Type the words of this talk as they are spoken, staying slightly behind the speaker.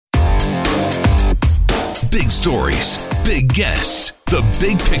stories, big guests, the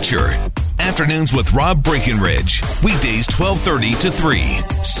big picture. Afternoons with Rob Breckenridge. Weekdays 12:30 to 3,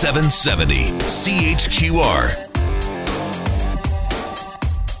 770 CHQR.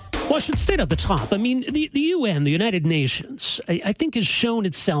 Well, I should state at the top, I mean, the UN, the United Nations, I think has shown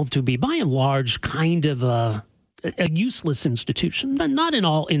itself to be, by and large, kind of a useless institution, but not in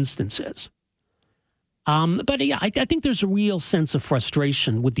all instances. But yeah, I think there's a real sense of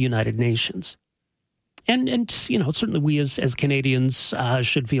frustration with the United Nations. And you know, certainly we as Canadians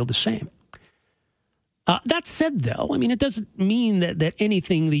should feel the same. That said, though, I mean, it doesn't mean that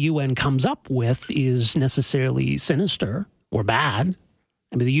anything the UN comes up with is necessarily sinister or bad.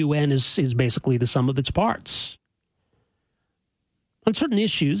 I mean, the UN is basically the sum of its parts. On certain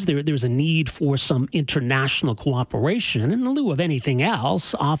issues, there's a need for some international cooperation. In lieu of anything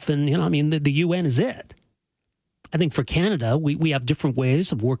else, often, you know, I mean, the UN is it. I think for Canada, we have different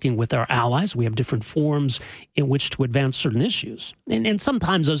ways of working with our allies. We have different forms in which to advance certain issues. And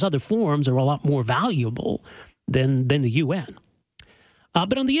sometimes those other forms are a lot more valuable than the UN.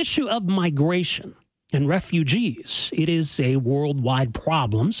 But on the issue of migration and refugees, it is a worldwide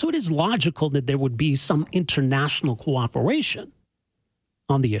problem, so it is logical that there would be some international cooperation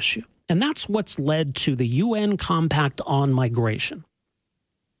on the issue. And that's what's led to the UN Compact on Migration.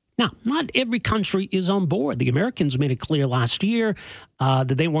 Now, not every country is on board. The Americans made it clear last year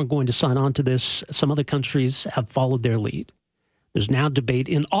that they weren't going to sign on to this. Some other countries have followed their lead. There's now debate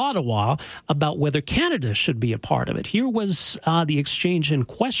in Ottawa about whether Canada should be a part of it. Here was the exchange and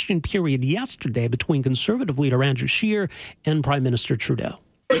question period yesterday between Conservative leader Andrew Scheer and Prime Minister Trudeau.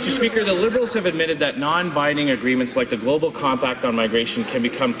 Mr. Speaker, the Liberals have admitted that non-binding agreements like the Global Compact on Migration can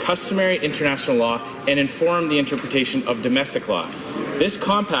become customary international law and inform the interpretation of domestic law. This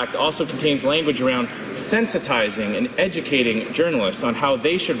compact also contains language around sensitizing and educating journalists on how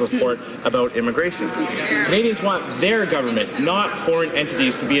they should report about immigration. Canadians want their government, not foreign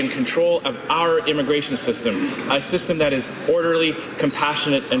entities, to be in control of our immigration system, a system that is orderly,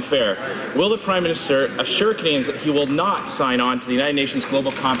 compassionate, and fair. Will the Prime Minister assure Canadians that he will not sign on to the United Nations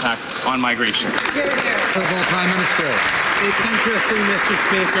Global Compact on Migration? Prime Minister. It's interesting, Mr.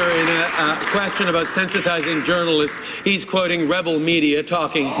 Speaker, in a question about sensitizing journalists, he's quoting rebel media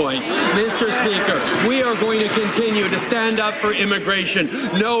talking points. Mr. Speaker, we are going to continue to stand up for immigration,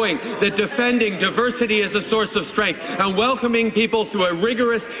 knowing that defending diversity is a source of strength and welcoming people through a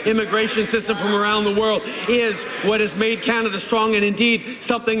rigorous immigration system from around the world is what has made Canada strong and indeed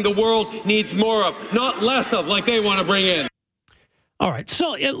something the world needs more of, not less of, like they want to bring in. All right.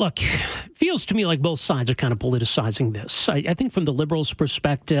 So, look, feels to me like both sides are kind of politicizing this. I think from the Liberals'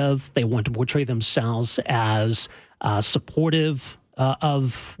 perspective, they want to portray themselves as supportive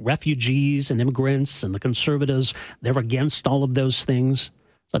of refugees and immigrants, and the Conservatives, they're against all of those things.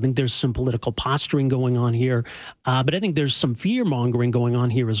 So I think there's some political posturing going on here. But I think there's some fear-mongering going on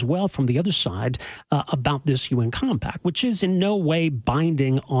here as well from the other side about this UN Compact, which is in no way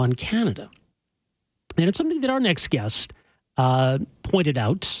binding on Canada. And it's something that our next guest pointed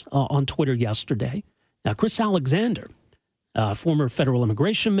out on Twitter yesterday. Chris Alexander, former federal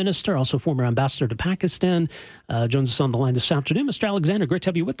immigration minister, also former ambassador to Pakistan, joins us on the line this afternoon. Mr. Alexander, great to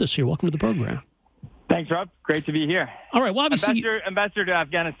have you with us here. Welcome to the program. Thanks, Rob. Great to be here. All right. Well, obviously, ambassador to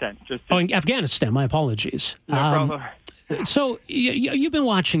Afghanistan. Afghanistan. My apologies. No problem. So you've been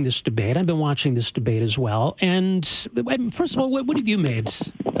watching this debate. I've been watching this debate as well. And first of all, what have you made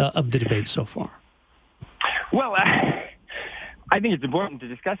of the debate so far? Well, I think it's important to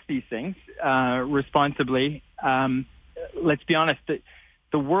discuss these things responsibly. Let's be honest,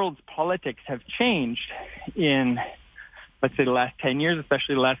 the world's politics have changed in, let's say, the last 10 years,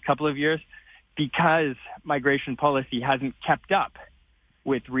 especially the last couple of years, because migration policy hasn't kept up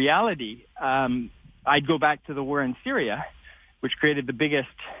with reality. I'd go back to the war in Syria, which created the biggest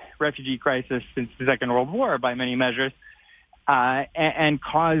refugee crisis since the Second World War by many measures, and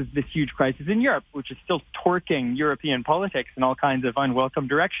caused this huge crisis in Europe, which is still torquing European politics in all kinds of unwelcome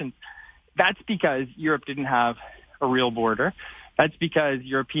directions. That's because Europe didn't have a real border. That's because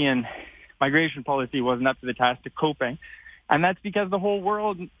European migration policy wasn't up to the task of coping. And that's because the whole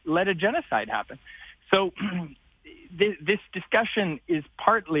world let a genocide happen. So this discussion is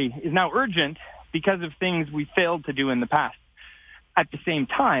now urgent because of things we failed to do in the past. At the same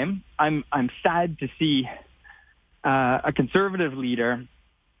time, I'm sad to see a conservative leader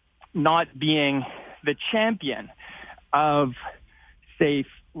not being the champion of safe,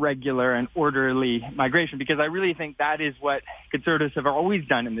 regular, and orderly migration, because I really think that is what conservatives have always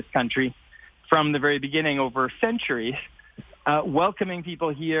done in this country from the very beginning over centuries, welcoming people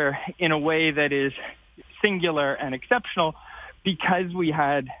here in a way that is singular and exceptional because we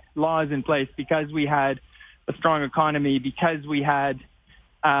had laws in place, because we had a strong economy, because we had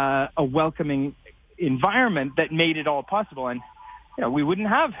a welcoming environment that made it all possible. And we wouldn't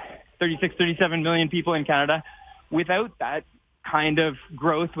have 36, 37 million people in Canada without that kind of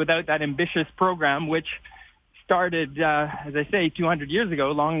growth, without that ambitious program, which started, as I say, 200 years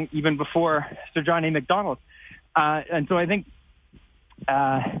ago, long even before Sir John A. Macdonald. And so I think,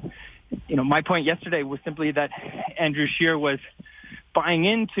 my point yesterday was simply that Andrew Scheer was buying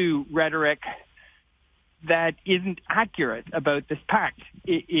into rhetoric that isn't accurate about this pact.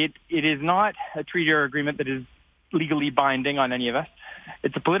 It is not a treaty or agreement that is legally binding on any of us.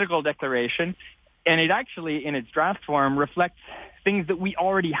 It's a political declaration, and it actually, in its draft form, reflects things that we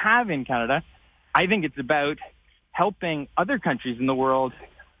already have in Canada. I think it's about helping other countries in the world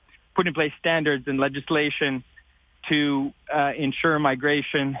put in place standards and legislation to ensure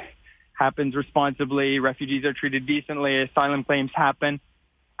migration happens responsibly, refugees are treated decently, asylum claims happen,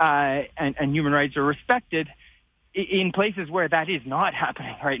 and human rights are respected in places where that is not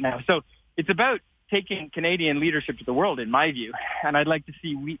happening right now. So it's about taking Canadian leadership to the world, in my view, and I'd like to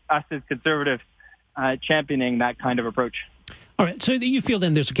see us as Conservatives championing that kind of approach. All right, so you feel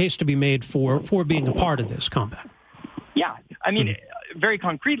then there's a case to be made for being a part of this compact? Yeah, I mean, very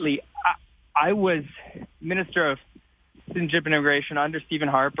concretely, I was Minister of Citizenship and Immigration under Stephen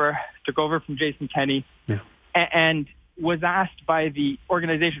Harper, took over from Jason Kenney, and was asked by the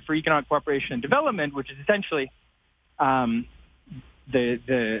Organization for Economic Cooperation and Development, which is essentially the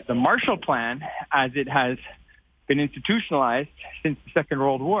Marshall Plan as it has been institutionalized since the Second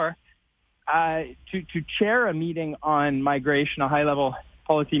World War, to chair a meeting on migration, a high-level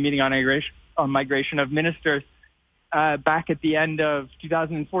policy meeting on migration of ministers back at the end of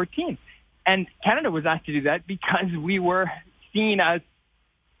 2014. And Canada was asked to do that because we were seen as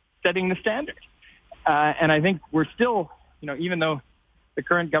setting the standard. And I think we're still, even though the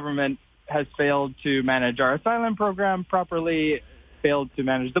current government has failed to manage our asylum program properly, failed to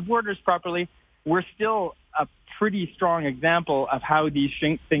manage the borders properly, we're still a pretty strong example of how these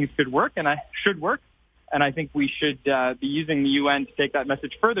things could work and should work. And I think we should be using the UN to take that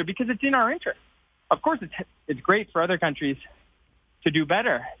message further because it's in our interest. Of course, it's great for other countries to do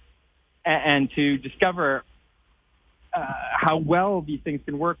better and to discover how well these things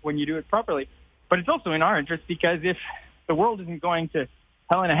can work when you do it properly. But it's also in our interest because if the world isn't going to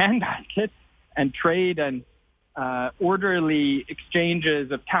hell in a handbasket and trade and orderly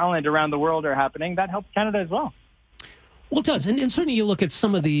exchanges of talent around the world are happening, that helps Canada as well. Well, it does. And certainly you look at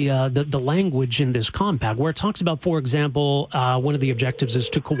some of the language in this compact where it talks about, for example, one of the objectives is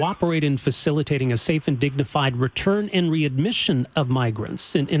to cooperate in facilitating a safe and dignified return and readmission of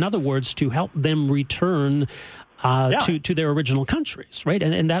migrants. In other words, to help them return to their original countries, right?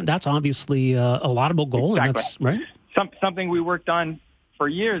 And that's obviously a laudable goal. Exactly. And that's right. Something we worked on for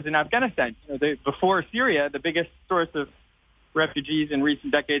years in Afghanistan. Before Syria, the biggest source of refugees in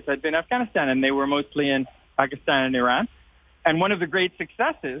recent decades had been Afghanistan, and they were mostly in Pakistan and Iran. And one of the great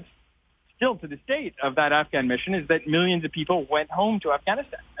successes, still to this date, of that Afghan mission is that millions of people went home to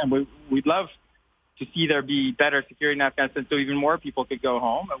Afghanistan. And we'd love to see there be better security in Afghanistan so even more people could go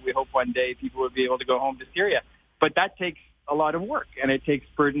home. And we hope one day people will be able to go home to Syria. But that takes a lot of work, and it takes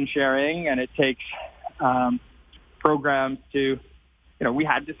burden sharing, and it takes programs to, we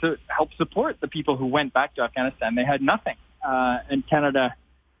had to help support the people who went back to Afghanistan. They had nothing. And Canada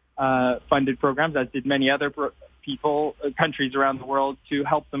funded programs, as did many other countries around the world, to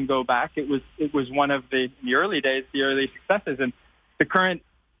help them go back. It was one of the early days, the early successes. And the current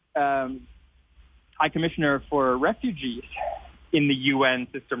High Commissioner for Refugees in the UN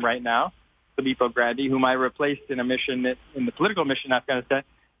system right now, Filippo Grandi, whom I replaced in the political mission in Afghanistan,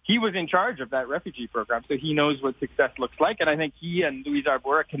 he was in charge of that refugee program, so he knows what success looks like. And I think he and Louise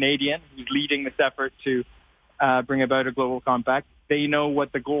Arbour, a Canadian, who's leading this effort to bring about a global compact, they know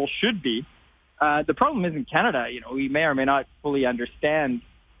what the goal should be. The problem isn't Canada. We may or may not fully understand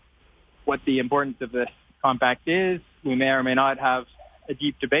what the importance of this compact is. We may or may not have a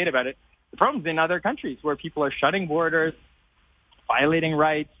deep debate about it. The problem's in other countries where people are shutting borders, violating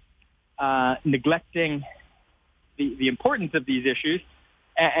rights, neglecting the importance of these issues,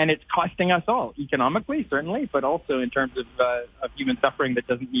 and it's costing us all, economically, certainly, but also in terms of human suffering that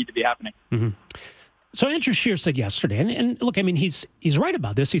doesn't need to be happening. Mm-hmm. So Andrew Scheer said yesterday, and look, I mean, he's right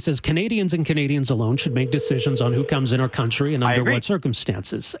about this. He says Canadians and Canadians alone should make decisions on who comes in our country and under what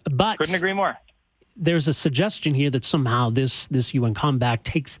circumstances. But couldn't agree more. There's a suggestion here that somehow this UN compact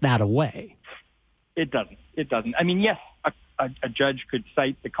takes that away. It doesn't. I mean, yes, a judge could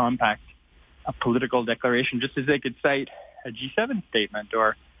cite the compact, a political declaration, just as they could cite a G7 statement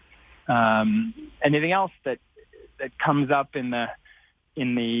or anything else that comes up in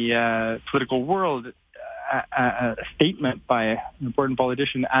the political world a statement by an important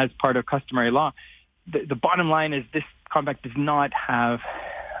politician as part of customary law. The bottom line is this compact does not have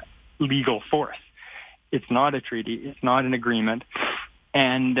legal force. It's not a treaty. It's not an agreement.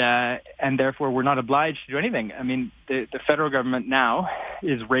 And therefore, we're not obliged to do anything. I mean, the federal government now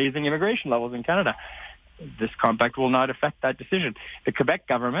is raising immigration levels in Canada. This compact will not affect that decision. The Quebec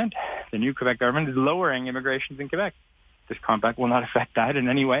government, the new Quebec government, is lowering immigrations in Quebec. This compact will not affect that in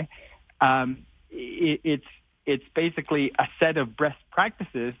any way. It's basically a set of best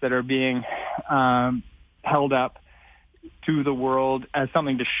practices that are being held up to the world as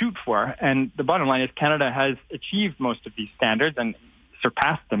something to shoot for. And the bottom line is Canada has achieved most of these standards and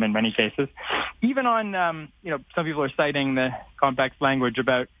surpassed them in many cases. Even on, some people are citing the compact's language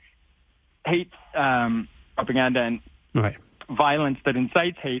about hate propaganda and violence that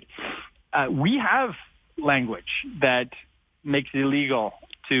incites hate. We have language that makes it illegal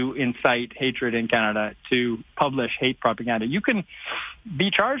to incite hatred in Canada, to publish hate propaganda. You can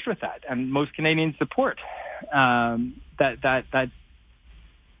be charged with that, and most Canadians support those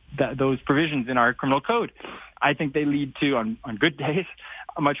provisions in our criminal code. I think they lead to, on good days,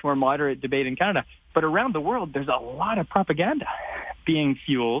 a much more moderate debate in Canada. But around the world, there's a lot of propaganda being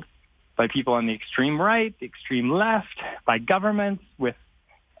fueled by people on the extreme right, the extreme left, by governments with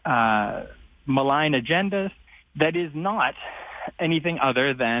malign agendas that is not anything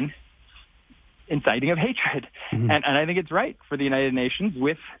other than inciting of hatred. Mm-hmm. And I think it's right for the United Nations,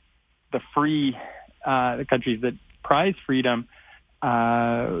 with the free, the countries that prize freedom,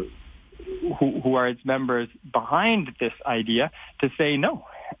 who are its members behind this idea, to say, no,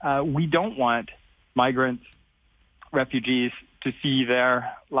 we don't want migrants, refugees to see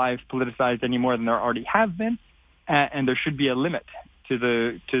their lives politicized any more than there already have been. And there should be a limit to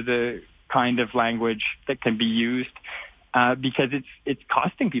the kind of language that can be used, because it's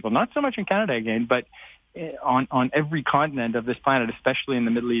costing people, not so much in Canada again, but on every continent of this planet, especially in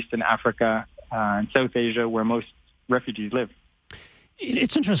the Middle East and Africa and South Asia, where most refugees live.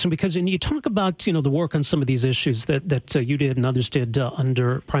 It's interesting because when you talk about, the work on some of these issues that you did and others did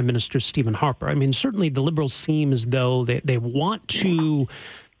under Prime Minister Stephen Harper, I mean, certainly the Liberals seem as though they want to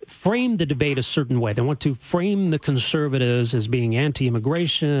frame the debate a certain way. They want to frame the Conservatives as being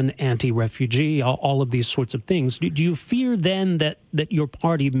anti-immigration, anti-refugee, all of these sorts of things. Do you fear then that your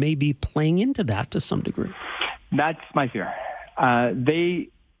party may be playing into that to some degree? That's my fear. The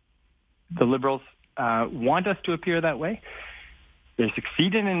Liberals, want us to appear that way. They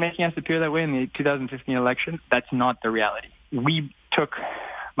succeeded in making us appear that way in the 2015 election. That's not the reality. We took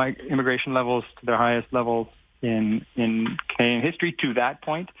my immigration levels to their highest levels in Canadian history. To that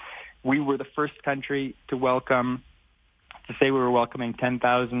point, we were the first country to say we were welcoming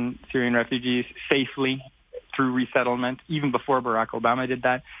 10,000 Syrian refugees safely through resettlement, even before Barack Obama did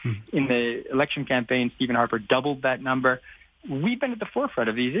that. Mm-hmm. In the election campaign, Stephen Harper doubled that number. We've been at the forefront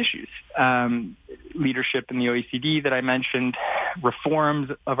of these issues. Leadership in the OECD that I mentioned, reforms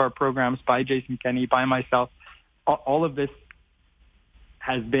of our programs by Jason Kenney, by myself. All of this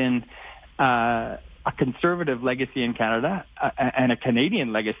has been a conservative legacy in Canada and a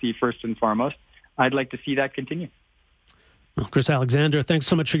Canadian legacy, first and foremost. I'd like to see that continue. Well, Chris Alexander, thanks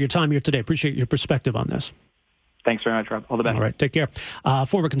so much for your time here today. Appreciate your perspective on this. Thanks very much, Rob. All the best. All right, take care.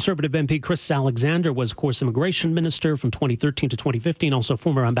 Former Conservative MP Chris Alexander was, of course, Immigration Minister from 2013 to 2015, also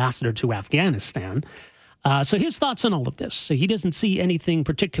former ambassador to Afghanistan. So his thoughts on all of this. So he doesn't see anything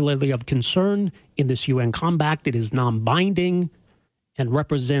particularly of concern in this UN compact. It is non-binding and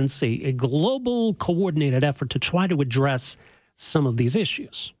represents a global coordinated effort to try to address some of these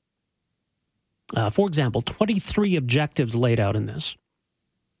issues. For example, 23 objectives laid out in this.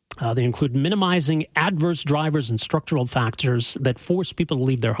 They include minimizing adverse drivers and structural factors that force people to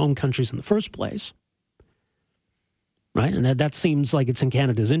leave their home countries in the first place. Right? And that seems like it's in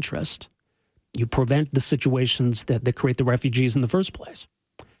Canada's interest. You prevent the situations that create the refugees in the first place.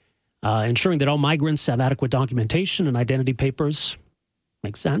 Ensuring that all migrants have adequate documentation and identity papers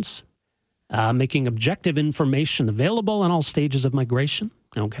makes sense. Making objective information available on all stages of migration.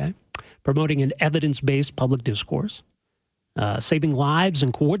 Okay. Promoting an evidence-based public discourse. Saving lives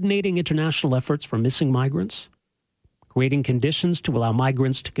and coordinating international efforts for missing migrants. Creating conditions to allow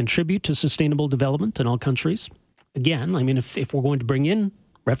migrants to contribute to sustainable development in all countries. Again, I mean, if we're going to bring in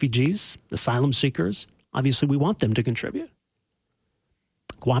refugees, asylum seekers, obviously we want them to contribute.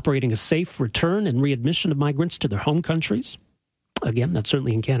 Cooperating a safe return and readmission of migrants to their home countries. Again, that's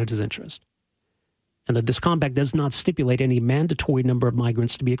certainly in Canada's interest. And that this compact does not stipulate any mandatory number of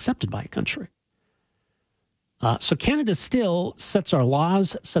migrants to be accepted by a country. So Canada still sets our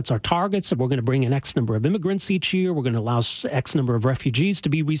laws, sets our targets, and we're going to bring in X number of immigrants each year. We're going to allow X number of refugees to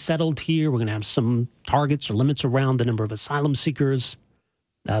be resettled here. We're going to have some targets or limits around the number of asylum seekers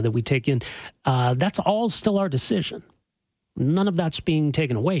that we take in. That's all still our decision. None of that's being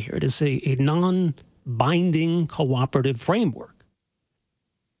taken away here. It is a non-binding cooperative framework.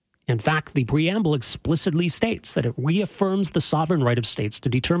 In fact, the preamble explicitly states that it reaffirms the sovereign right of states to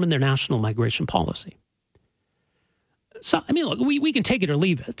determine their national migration policy. So, I mean, look, we can take it or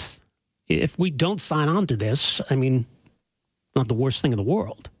leave it. If we don't sign on to this, I mean, it's not the worst thing in the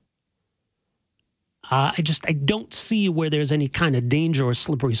world. I don't see where there's any kind of danger or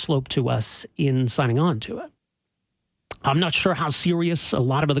slippery slope to us in signing on to it. I'm not sure how serious a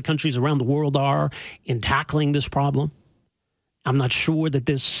lot of other countries around the world are in tackling this problem. I'm not sure that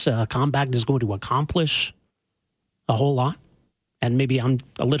this compact is going to accomplish a whole lot. And maybe I'm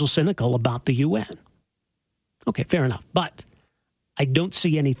a little cynical about the UN. Okay, fair enough. But I don't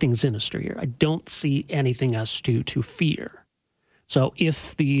see anything sinister here. I don't see anything else to fear. So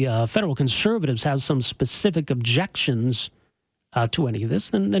if the federal conservatives have some specific objections to any of this,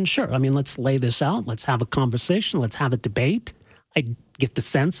 then sure. I mean, let's lay this out. Let's have a conversation. Let's have a debate. I get the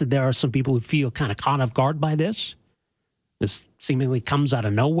sense that there are some people who feel kind of caught off guard by this. This seemingly comes out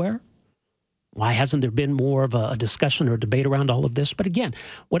of nowhere. Why hasn't there been more of a discussion or debate around all of this? But again,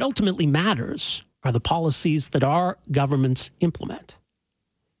 what ultimately matters are the policies that our governments implement.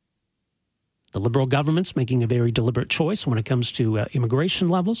 The Liberal government's making a very deliberate choice when it comes to immigration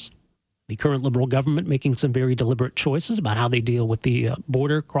levels. The current Liberal government making some very deliberate choices about how they deal with the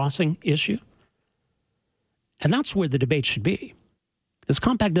border crossing issue. And that's where the debate should be. This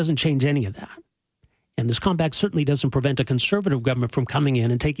compact doesn't change any of that. And this compact certainly doesn't prevent a conservative government from coming in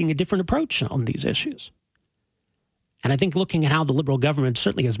and taking a different approach on these issues. And I think looking at how the Liberal government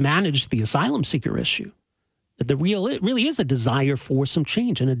certainly has managed the asylum seeker issue, that it really is a desire for some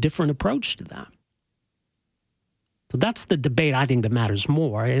change and a different approach to that. So that's the debate I think that matters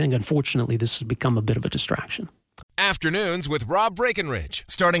more. I think, unfortunately, this has become a bit of a distraction. Afternoons with Rob Breckenridge,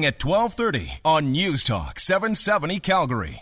 starting at 12:30 on News Talk 770 Calgary.